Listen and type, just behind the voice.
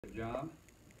Good job,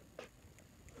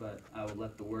 but I will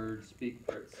let the word speak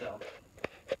for itself.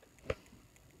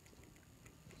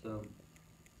 So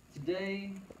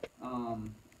today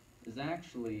is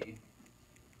actually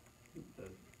is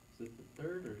it the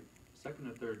third or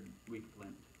second or third week of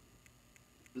Lent?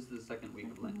 This is the second week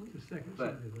of Lent. The second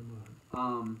But Sunday of the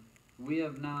month. we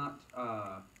have not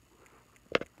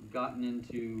gotten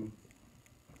into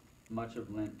much of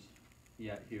Lent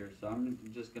yet here, so I'm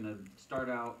just gonna start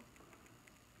out.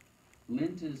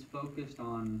 Lent is focused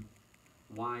on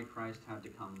why Christ had to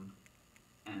come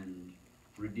and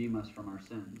redeem us from our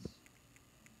sins.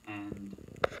 And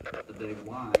the big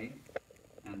why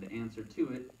and the answer to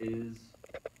it is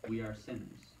we are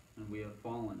sinners and we have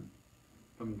fallen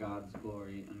from God's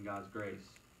glory and God's grace.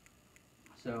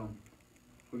 So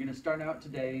we're going to start out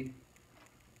today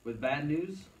with bad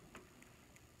news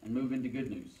and move into good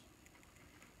news.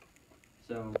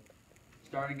 So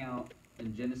starting out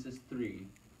in Genesis 3,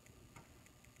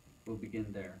 we'll begin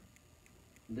there.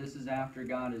 This is after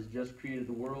God has just created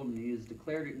the world and he has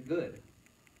declared it good.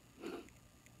 And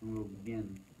we'll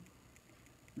begin.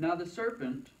 Now the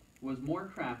serpent was more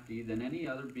crafty than any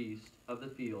other beast of the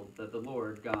field that the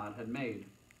Lord God had made.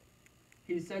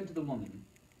 He said to the woman,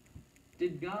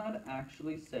 "Did God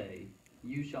actually say,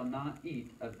 'You shall not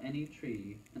eat of any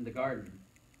tree in the garden'?"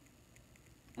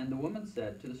 And the woman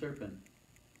said to the serpent,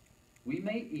 "We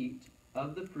may eat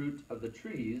of the fruit of the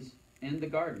trees in the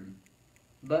garden.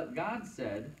 But God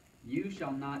said, 'You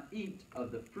shall not eat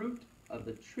of the fruit of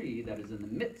the tree that is in the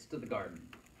midst of the garden.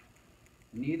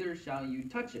 Neither shall you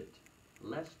touch it,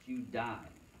 lest you die.'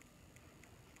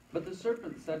 But the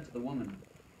serpent said to the woman,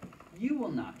 'You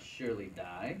will not surely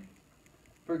die,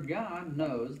 for God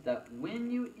knows that when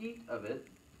you eat of it,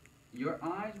 your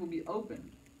eyes will be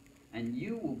opened, and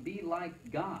you will be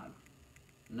like God,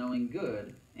 knowing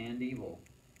good and evil.'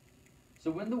 So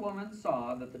when the woman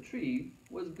saw that the tree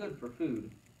was good for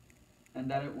food, and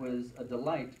that it was a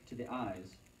delight to the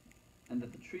eyes, and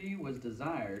that the tree was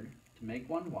desired to make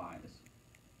one wise,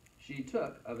 she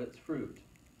took of its fruit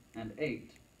and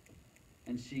ate,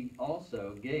 and she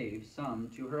also gave some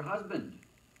to her husband,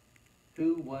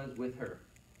 who was with her,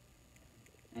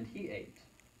 and he ate.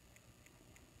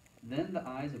 Then the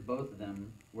eyes of both of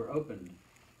them were opened,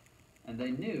 and they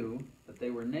knew that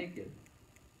they were naked.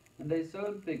 And they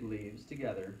sewed fig leaves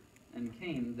together and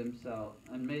made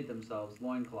themselves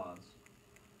loincloths.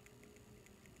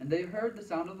 And they heard the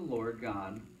sound of the Lord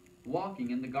God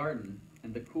walking in the garden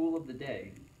in the cool of the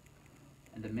day.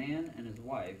 And the man and his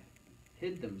wife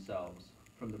hid themselves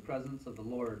from the presence of the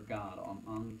Lord God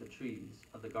among the trees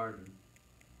of the garden.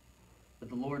 But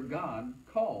the Lord God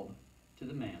called to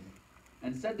the man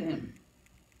and said to him,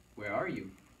 'Where are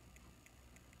you?'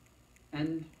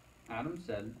 And Adam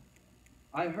said,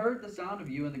 'I heard the sound of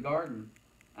you in the garden,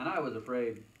 and I was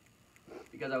afraid,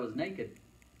 because I was naked,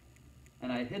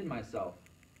 and I hid myself.'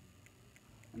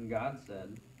 And God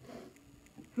said,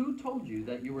 'Who told you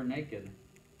that you were naked?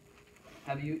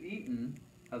 Have you eaten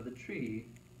of the tree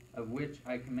of which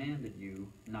I commanded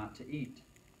you not to eat?'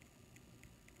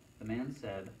 The man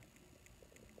said,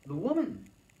 'The woman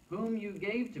whom you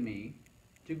gave to me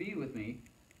to be with me,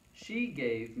 she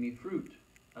gave me fruit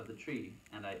of the tree,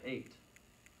 and I ate.'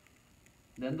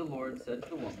 Then the Lord said to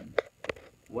the woman,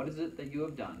 'What is it that you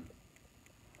have done?'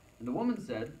 And the woman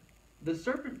said, 'The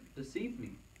serpent deceived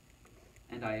me,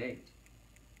 and I ate.'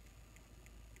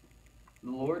 The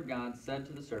Lord God said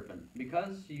to the serpent,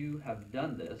 'Because you have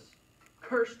done this,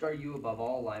 cursed are you above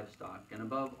all livestock, and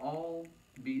above all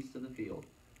beasts of the field.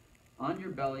 On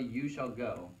your belly you shall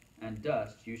go, and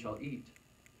dust you shall eat,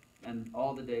 and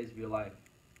all the days of your life.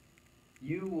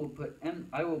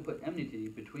 I will put enmity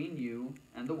between you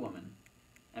and the woman,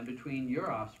 and between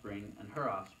your offspring and her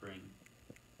offspring.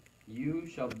 You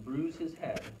shall bruise his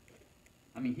head.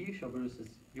 He shall bruise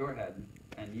your head,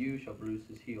 and you shall bruise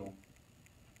his heel.'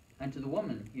 And to the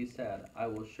woman he said, 'I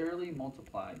will surely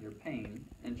multiply your pain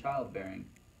in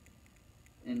childbearing.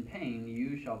 In pain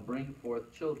you shall bring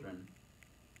forth children.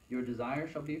 Your desire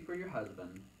shall be for your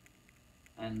husband,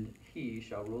 and he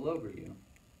shall rule over you.'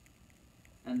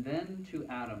 And then to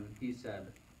Adam he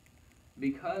said,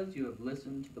 'Because you have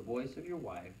listened to the voice of your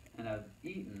wife, and have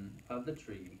eaten of the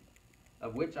tree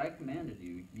of which I commanded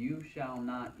you, you shall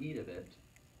not eat of it.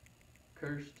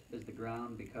 Cursed is the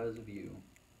ground because of you.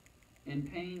 In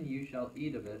pain you shall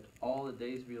eat of it all the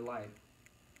days of your life.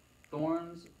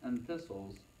 Thorns and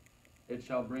thistles it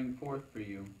shall bring forth for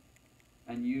you,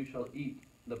 and you shall eat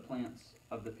the plants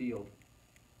of the field.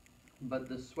 But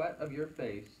by the sweat of your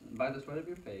face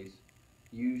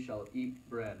you shall eat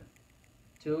bread,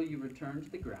 till you return to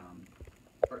the ground,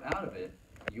 for out of it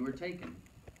you were taken,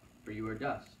 for you are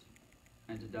dust,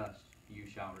 and to dust you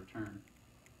shall return.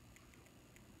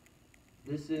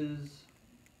 This is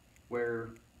where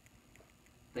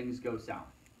things go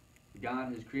south.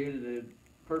 God has created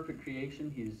a perfect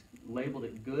creation. He's labeled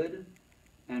it good.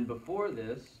 And before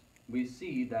this, we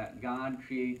see that God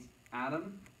creates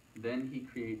Adam, then he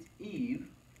creates Eve,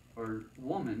 or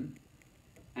woman,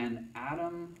 and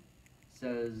Adam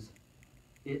says,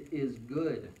 "It is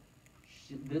good.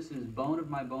 This is bone of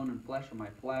my bone and flesh of my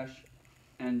flesh,"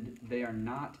 and they are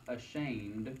not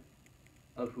ashamed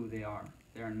of who they are.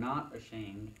 They are not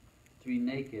ashamed to be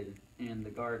naked in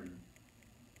the garden.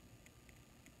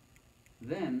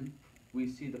 Then we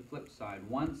see the flip side.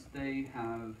 Once they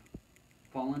have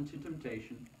fallen to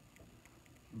temptation,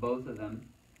 both of them,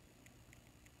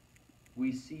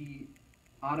 we see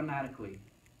automatically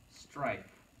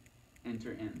strife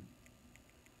enter in.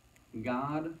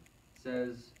 God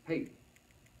says, "Hey,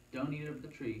 don't eat of the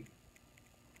tree,"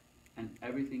 and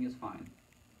everything is fine.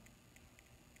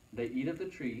 They eat of the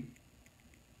tree.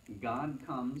 God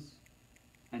comes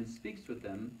and speaks with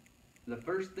them. The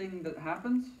first thing that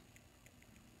happens,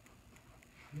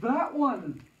 that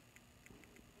one,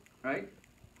 right?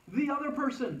 The other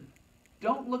person.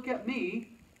 Don't look at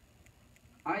me.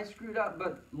 I screwed up,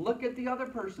 but look at the other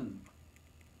person.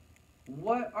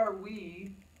 What are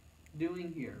we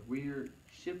doing here? We're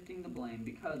shifting the blame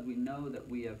because we know that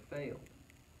we have failed,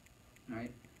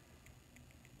 right?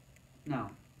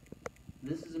 Now,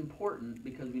 this is important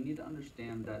because we need to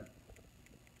understand that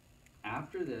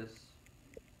after this,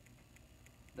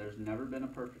 there's never been a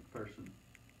perfect person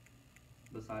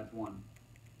besides one.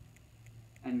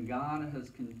 And God has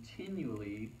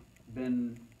continually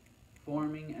been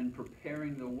forming and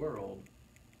preparing the world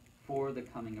for the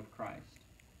coming of Christ.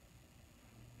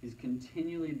 He's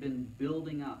continually been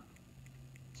building up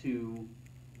to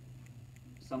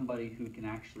somebody who can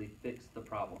actually fix the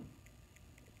problem.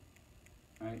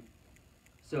 Right?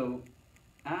 So,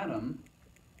 Adam,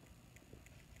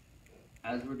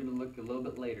 as we're going to look a little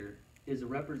bit later, is a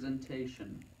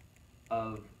representation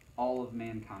of all of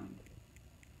mankind.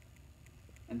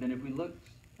 And then if we looked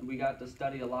and we got to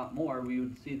study a lot more, we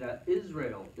would see that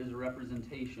Israel is a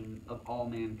representation of all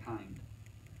mankind.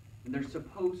 And they're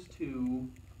supposed to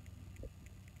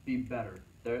be better.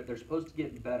 They're supposed to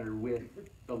get better with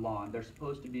the law. And they're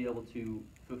supposed to be able to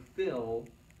fulfill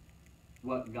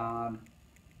what God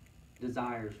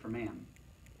desires for man.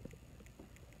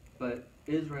 But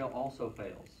Israel also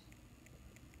fails.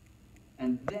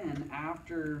 And then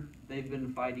after they've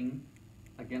been fighting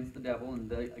against the devil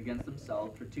and against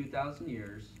themselves for 2,000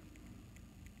 years,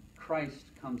 Christ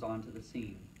comes onto the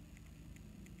scene.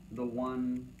 The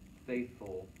one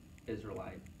faithful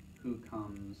Israelite who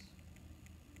comes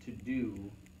to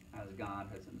do as God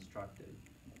has instructed.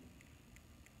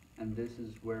 And this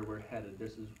is where we're headed.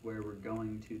 This is where we're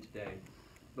going to today.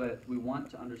 But we want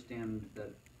to understand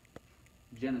that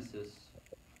Genesis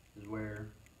is where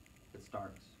it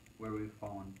starts, where we've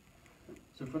fallen.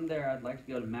 So from there, I'd like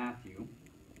to go to Matthew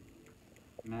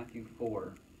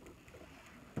 4.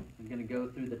 I'm going to go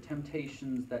through the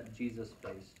temptations that Jesus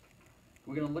faced.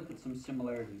 We're going to look at some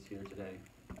similarities here today.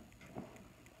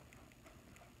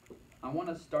 I want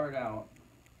to start out,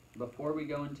 before we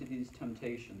go into these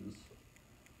temptations,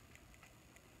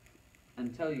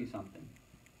 and tell you something.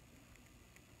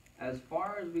 As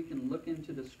far as we can look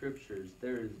into the scriptures,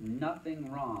 there is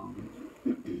nothing wrong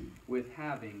with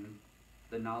having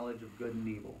the knowledge of good and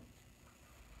evil.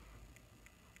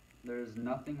 There is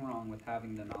nothing wrong with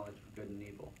having the knowledge of good and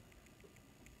evil.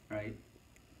 Right?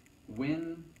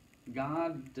 When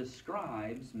God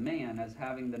describes man as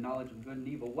having the knowledge of good and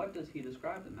evil, what does he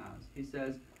describe them as? He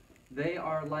says, they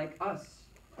are like us,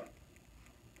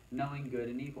 knowing good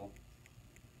and evil.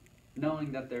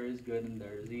 Knowing that there is good and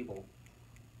there is evil.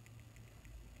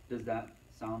 Does that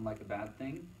sound like a bad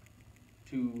thing?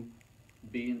 To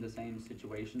be in the same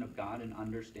situation of God and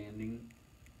understanding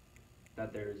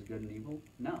that there is good and evil?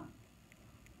 No.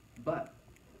 But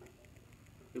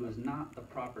it was not the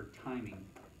proper timing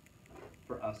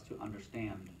for us to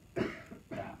understand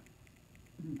that.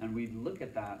 And we look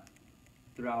at that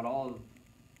throughout all of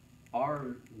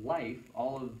our life,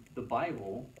 all of the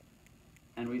Bible,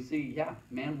 and we see, yeah,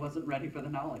 man wasn't ready for the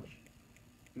knowledge.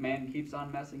 Man keeps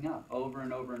on messing up over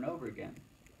and over and over again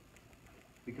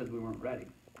because we weren't ready.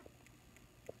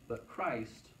 But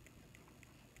Christ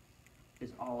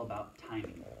is all about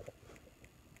timing.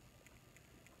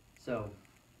 So,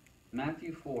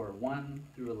 Matthew 4, 1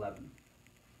 through 11.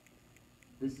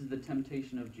 This is the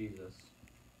temptation of Jesus.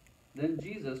 Then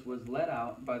Jesus was led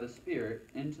out by the Spirit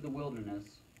into the wilderness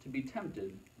to be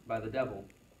tempted by the devil.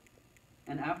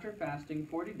 And after fasting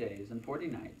 40 days and 40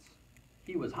 nights,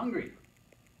 he was hungry.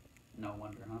 No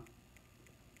wonder, huh?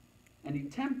 And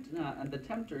the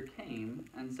tempter came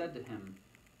and said to him,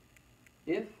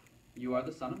 "If you are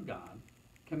the Son of God,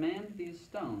 command these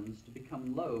stones to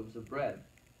become loaves of bread."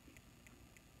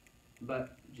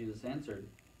 But Jesus answered,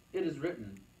 "It is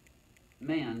written,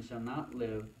 man shall not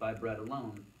live by bread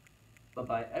alone, but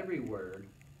by every word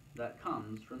that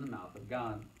comes from the mouth of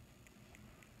God."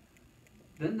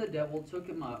 Then the devil took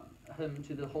him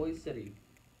to the holy city,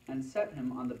 and set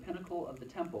him on the pinnacle of the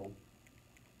temple,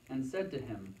 and said to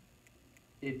him,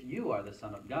 "If you are the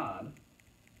Son of God,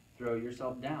 throw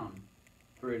yourself down,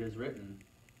 for it is written,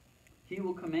 He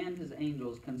will command His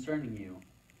angels concerning you,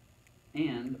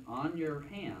 and on their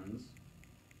hands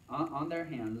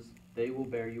they will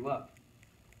bear you up,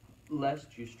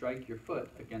 lest you strike your foot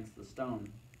against the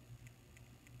stone."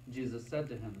 Jesus said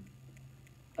to him,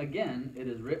 "Again it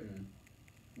is written,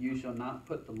 You shall not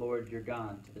put the Lord your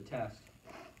God to the test."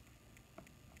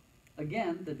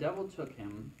 Again the devil took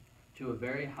him to a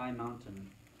very high mountain,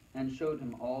 and showed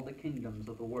him all the kingdoms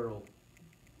of the world,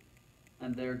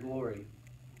 and their glory.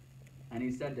 And he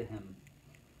said to him,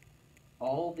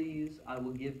 "All these I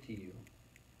will give to you,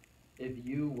 if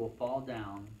you will fall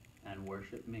down and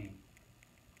worship me."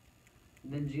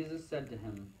 Then Jesus said to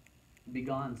him,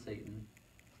 "Begone, Satan,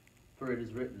 for it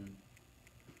is written,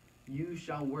 You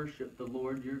shall worship the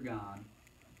Lord your God,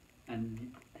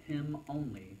 and Him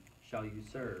only shall you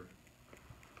serve."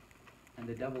 And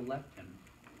the devil left him.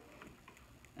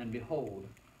 And behold,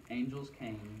 angels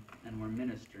came and were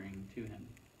ministering to him.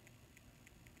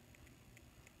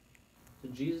 So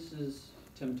Jesus'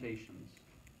 temptations.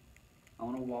 I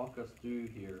want to walk us through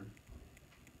here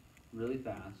really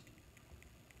fast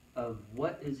of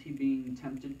what is he being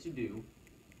tempted to do,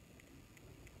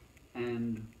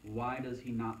 and why does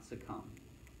he not succumb?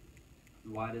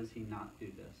 Why does he not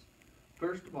do this?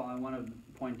 First of all, I want to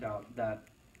point out that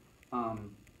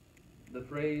the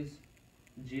phrase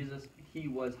Jesus, he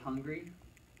was hungry,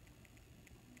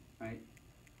 right?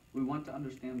 We want to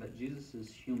understand that Jesus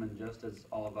is human just as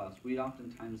all of us. We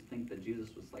oftentimes think that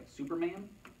Jesus was like Superman.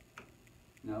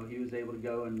 You know, he was able to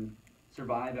go and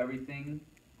survive everything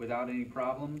without any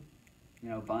problem. You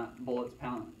know, bullets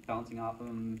bouncing off of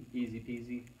him, easy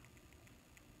peasy.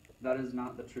 That is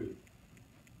not the truth.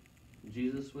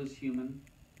 Jesus was human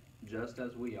just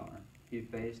as we are. He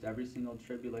faced every single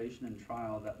tribulation and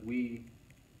trial that we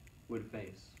would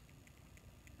face,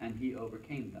 and he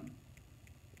overcame them.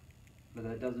 But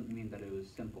that doesn't mean that it was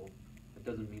simple. It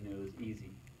doesn't mean it was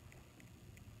easy.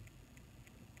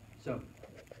 So,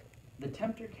 the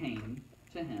tempter came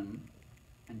to him,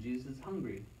 and Jesus is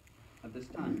hungry at this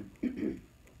time. And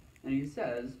he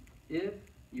says, "If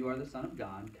you are the Son of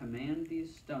God, command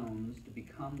these stones to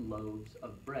become loaves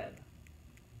of bread."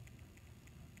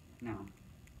 Now,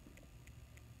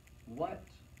 what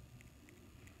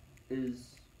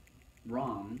is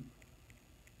wrong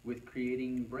with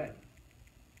creating bread?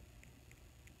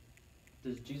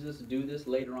 Does Jesus do this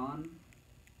later on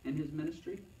in his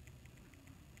ministry?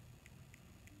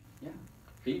 Yeah.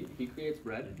 He creates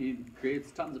bread. He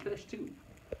creates tons of fish too,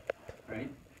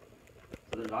 right?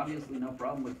 So there's obviously no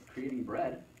problem with creating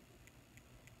bread.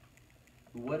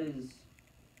 What is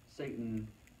Satan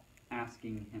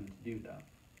asking him to do, though?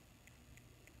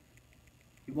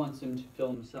 He wants him to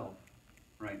fill himself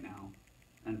right now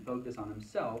and focus on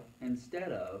himself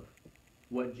instead of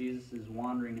what Jesus is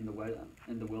wandering in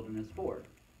the wilderness for.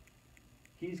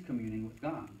 He's communing with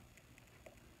God.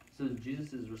 So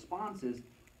Jesus' response is,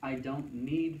 "I don't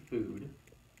need food.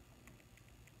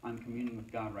 I'm communing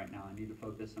with God right now. I need to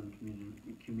focus on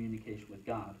communication with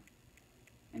God.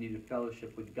 I need to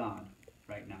fellowship with God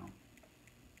right now."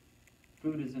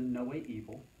 Food is in no way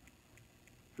evil.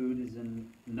 Food is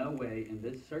in no way, in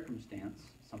this circumstance,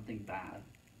 something bad.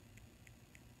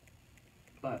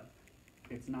 But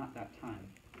it's not that time.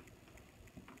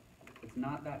 It's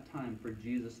not that time for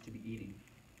Jesus to be eating.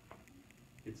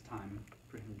 It's time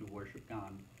for him to worship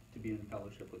God, to be in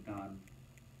fellowship with God.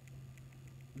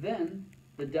 Then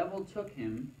the devil took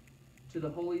him to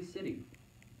the holy city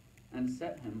and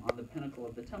set him on the pinnacle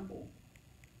of the temple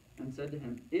and said to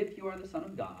him, "If you are the Son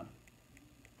of God,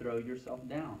 throw yourself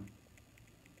down,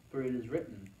 for it is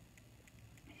written,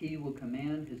 He will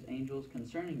command His angels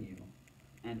concerning you,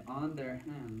 and on their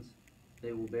hands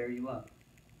they will bear you up,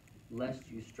 lest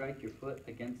you strike your foot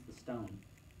against the stone."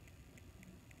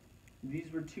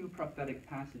 These were two prophetic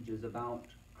passages about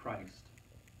Christ.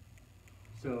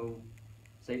 So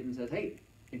Satan says, "Hey,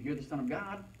 if you're the Son of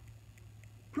God,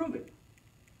 prove it.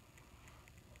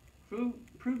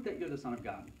 Prove that you're the Son of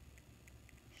God.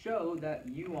 Show that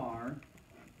you are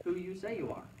who you say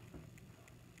you are.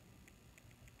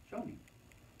 Show me."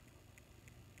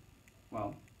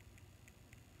 Well,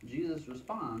 Jesus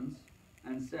responds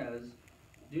and says,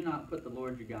 do not put the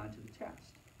Lord your God to the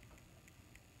test.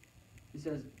 He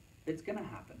says, it's going to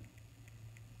happen.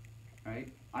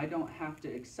 Right? I don't have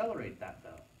to accelerate that,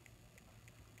 though.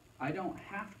 I don't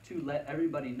have to let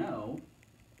everybody know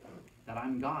that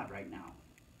I'm God right now.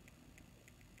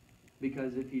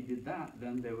 Because if he did that,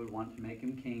 then they would want to make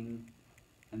him king,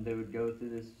 and they would go through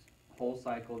this whole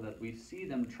cycle that we see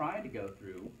them try to go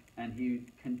through, and he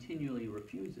continually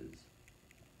refuses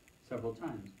several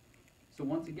times. So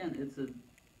once again,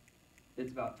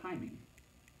 it's about timing.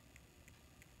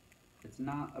 It's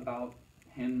not about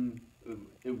him.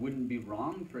 It wouldn't be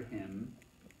wrong for him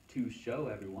to show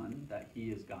everyone that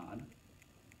he is God,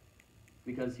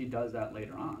 because he does that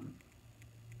later on.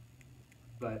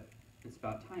 But it's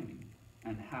about timing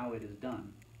and how it is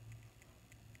done.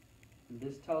 And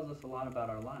this tells us a lot about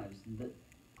our lives. That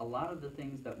a lot of the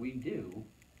things that we do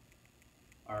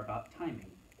are about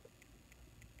timing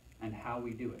and how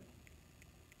we do it.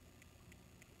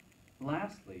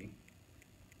 Lastly,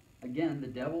 again, the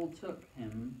devil took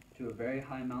him to a very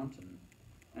high mountain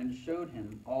and showed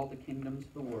him all the kingdoms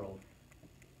of the world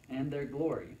and their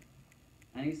glory.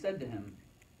 And he said to him,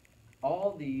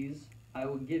 all these I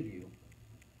will give you,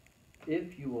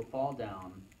 if you will fall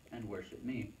down and worship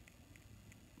me.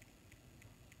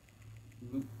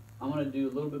 I want to do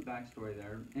a little bit backstory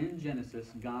there. In Genesis,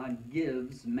 God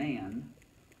gives man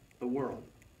the world.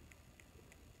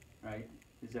 Right?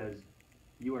 He says,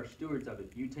 you are stewards of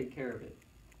it. You take care of it.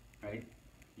 Right?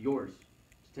 Yours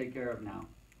to take care of now,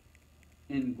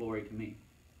 in glory to me.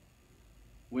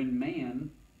 When man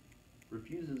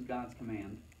refuses God's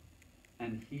command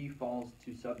and he falls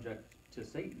to subject to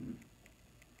Satan,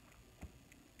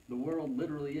 the world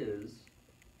literally is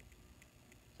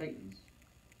Satan's.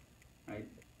 Right?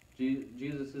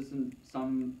 Jesus isn't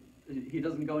he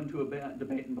doesn't go into a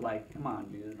debate and be like, come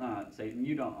on, Jesus, Satan,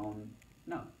 you don't own.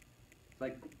 No. It's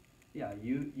like, yeah,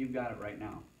 you've got it right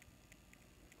now.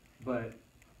 But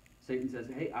Satan says,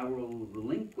 hey, I will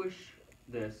relinquish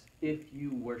this if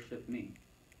you worship me.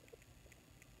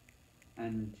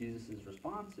 And Jesus'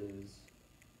 response is,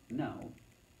 no,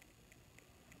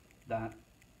 that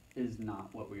is not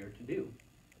what we are to do.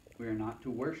 We are not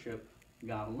to worship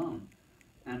God alone.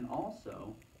 And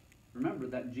also, remember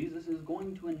that Jesus is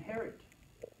going to inherit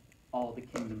all the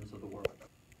kingdoms of the world.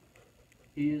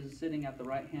 He is sitting at the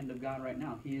right hand of God right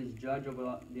now. He is judge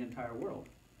over the entire world.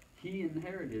 He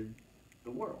inherited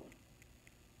the world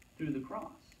through the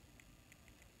cross.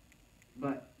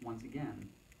 But, once again,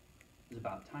 it's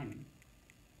about timing.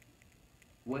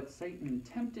 What Satan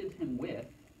tempted him with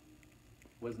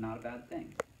was not a bad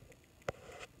thing.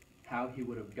 How he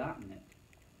would have gotten it,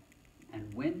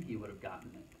 and when he would have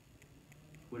gotten it,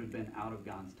 would have been out of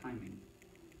God's timing,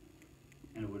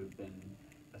 and it would have been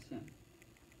a sin.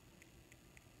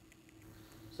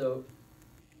 So,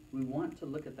 we want to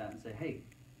look at that and say, hey,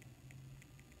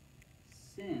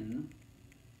 sin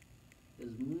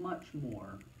is much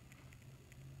more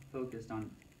focused on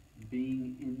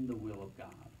being in the will of God,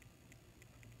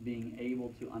 being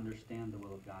able to understand the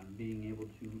will of God, being able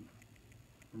to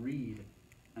read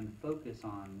and focus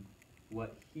on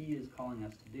what he is calling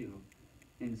us to do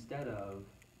instead of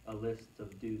a list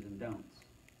of do's and don'ts.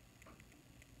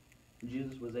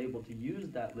 Jesus was able to use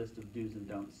that list of do's and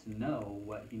don'ts to know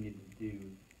what he needed to do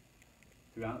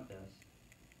throughout this.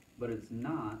 But it's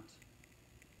not,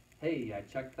 hey, I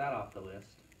checked that off the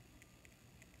list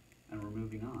and we're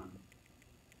moving on.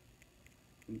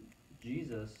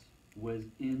 Jesus was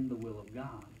in the will of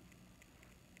God.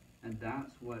 And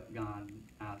that's what God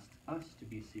asks us to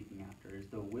be seeking after, is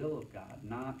the will of God,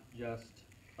 not just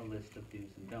a list of do's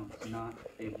and don'ts, not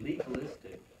a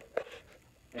legalistic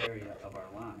area of our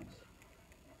lives.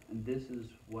 And this is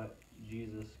what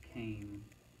Jesus came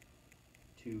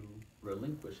to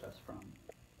relinquish us from,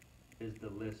 is the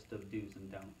list of do's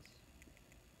and don'ts.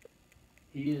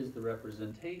 He is the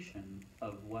representation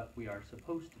of what we are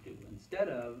supposed to do, instead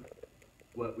of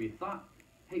what we thought,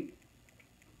 hey,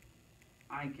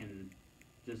 I can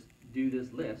just do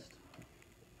this list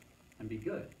and be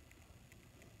good.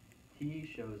 He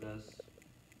shows us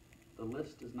the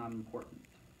list is not important.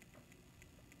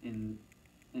 In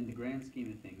the grand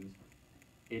scheme of things,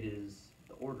 it is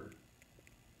the order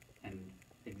and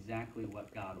exactly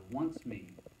what God wants me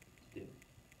to do.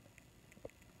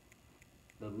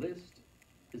 The list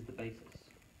is the basis.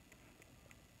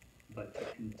 But to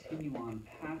continue on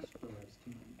past the list,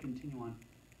 to continue on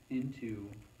into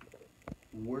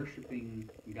worshiping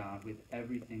God with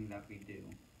everything that we do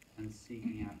and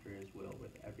seeking after his will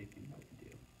with everything that we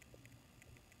do.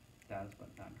 That is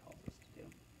what God calls us to do.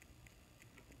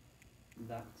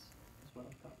 That's what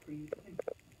I've got for you today.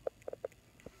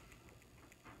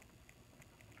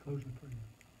 close in prayer.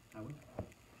 I would.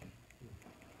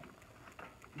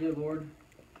 Dear Lord,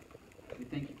 we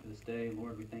thank you for this day.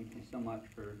 Lord, we thank you so much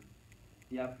for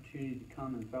the opportunity to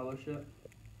come and fellowship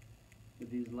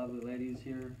with these lovely ladies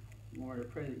here. Lord,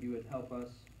 I pray that you would help us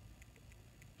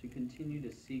to continue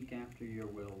to seek after your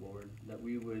will, Lord, that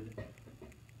we would,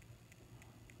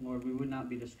 Lord, we would not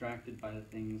be distracted by the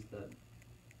things that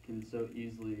can so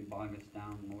easily bog us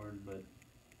down, Lord, but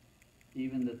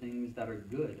even the things that are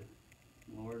good.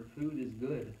 Lord, food is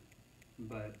good,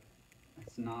 but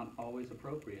it's not always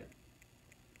appropriate.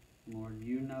 Lord,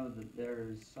 you know that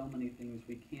there's so many things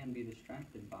we can be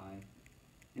distracted by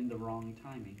in the wrong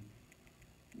timing.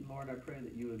 Lord, I pray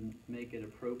that you would make it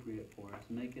appropriate for us,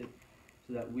 make it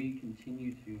so that we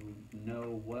continue to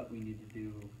know what we need to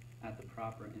do at the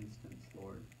proper instance,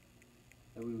 Lord,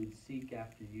 that we would seek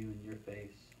after you in your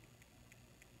face.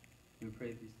 We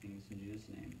pray these things in Jesus'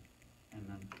 name.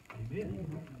 Amen.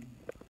 Amen.